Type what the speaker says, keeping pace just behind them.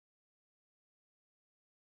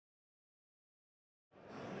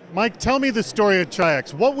Mike, tell me the story at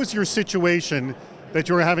Chi-X. What was your situation that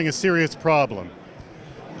you were having a serious problem?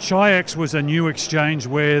 Chi-X was a new exchange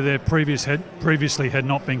where there previously had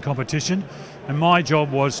not been competition, and my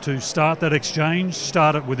job was to start that exchange,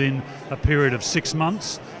 start it within a period of 6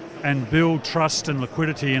 months, and build trust and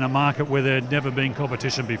liquidity in a market where there had never been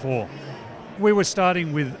competition before. We were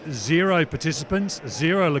starting with 0 participants,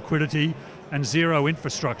 0 liquidity, and 0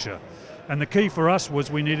 infrastructure. And the key for us was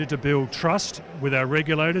we needed to build trust with our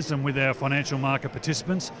regulators and with our financial market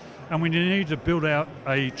participants, and we needed to build out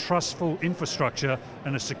a trustful infrastructure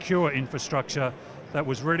and a secure infrastructure that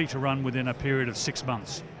was ready to run within a period of 6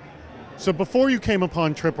 months. So before you came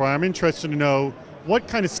upon Tripwire, I'm interested to know what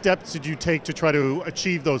kind of steps did you take to try to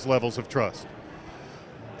achieve those levels of trust?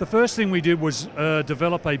 The first thing we did was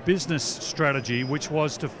develop a business strategy, which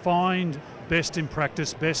was to find best in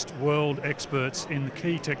practice, best world experts in the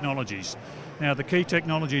key technologies. Now the key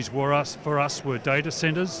technologies for us were data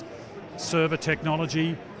centers, server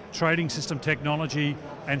technology, trading system technology,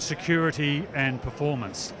 and security and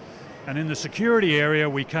performance. And in the security area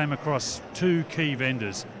we came across 2 key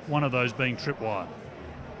vendors, one of those being Tripwire.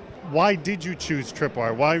 Why did you choose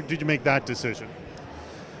Tripwire? Why did you make that decision?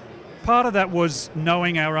 Part of that was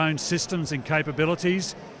knowing our own systems and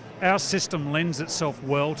capabilities. Our system lends itself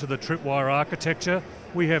well to the Tripwire architecture.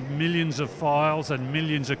 We have millions of files and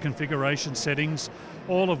millions of configuration settings,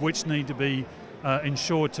 all of which need to be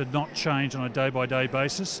ensured to not change on a day-by-day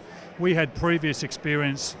basis. We had previous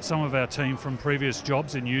experience, some of our team from previous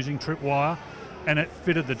jobs in using Tripwire, and it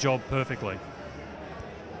fitted the job perfectly.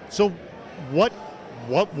 So what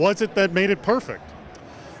was it that made it perfect?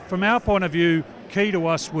 From our point of view, key to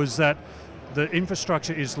us was that the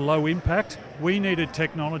infrastructure is low impact. We needed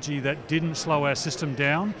technology that didn't slow our system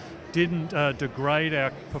down, didn't degrade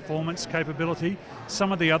our performance capability.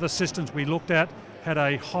 Some of the other systems we looked at had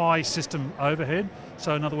a high system overhead.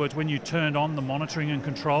 So in other words, when you turned on the monitoring and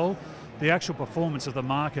control, the actual performance of the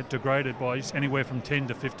market degraded by anywhere from 10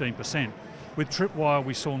 to 15%. With Tripwire,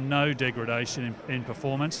 we saw no degradation in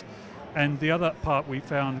performance. And the other part we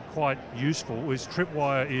found quite useful is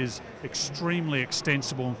Tripwire is extremely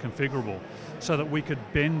extensible and configurable, so that we could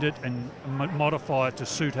bend it and modify it to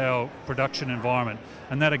suit our production environment.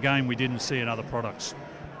 And that again, we didn't see in other products.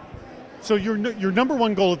 So your number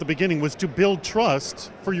one goal at the beginning was to build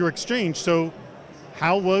trust for your exchange, so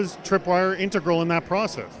how was Tripwire integral in that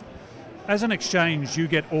process? As an exchange, you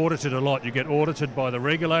get audited a lot. You get audited by the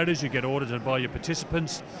regulators, you get audited by your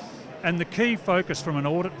participants. And the key focus from an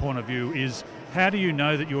audit point of view is how do you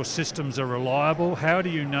know that your systems are reliable? How do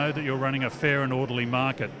you know that you're running a fair and orderly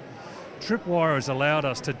market? Tripwire has allowed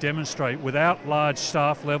us to demonstrate without large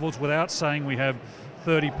staff levels, without saying we have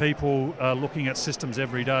 30 people looking at systems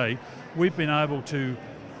every day, we've been able to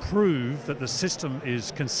prove that the system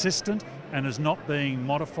is consistent and is not being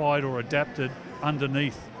modified or adapted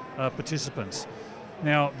underneath participants.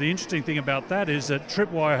 Now, the interesting thing about that is that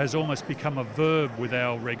Tripwire has almost become a verb with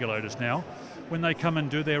our regulators now. When they come and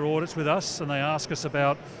do their audits with us and they ask us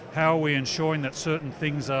about how are we ensuring that certain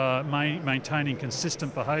things are maintaining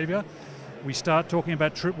consistent behaviour, we start talking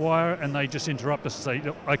about Tripwire and they just interrupt us and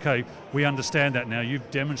say, okay, we understand that now. You've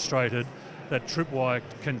demonstrated that Tripwire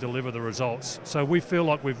can deliver the results. So we feel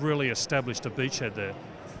like we've really established a beachhead there.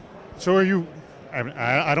 So are you,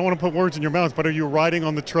 I don't want to put words in your mouth, but are you riding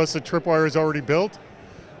on the trust that Tripwire has already built?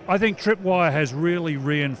 I think Tripwire has really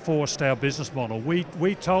reinforced our business model.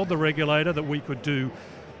 We told the regulator that we could do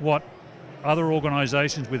what other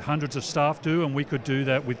organisations with hundreds of staff do, and we could do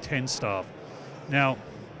that with 10 staff. Now,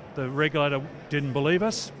 the regulator didn't believe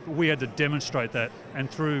us. We had to demonstrate that, and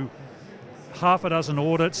through half a dozen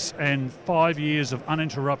audits and 5 years of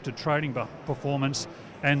uninterrupted trading performance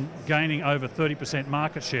and gaining over 30%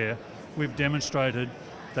 market share, we've demonstrated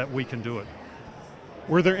that we can do it.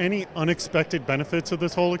 Were there any unexpected benefits of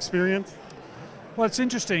this whole experience? Well, it's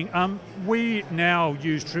interesting. We now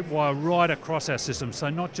use Tripwire right across our system, so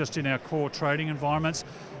not just in our core trading environments,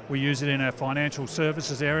 we use it in our financial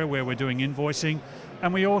services area where we're doing invoicing,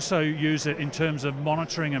 and we also use it in terms of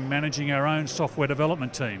monitoring and managing our own software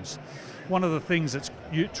development teams. One of the things that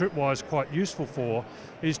Tripwire is quite useful for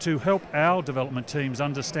is to help our development teams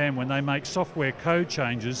understand when they make software code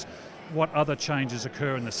changes, what other changes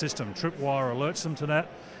occur in the system. Tripwire alerts them to that,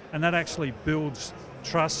 and that actually builds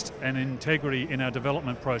trust and integrity in our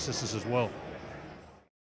development processes as well.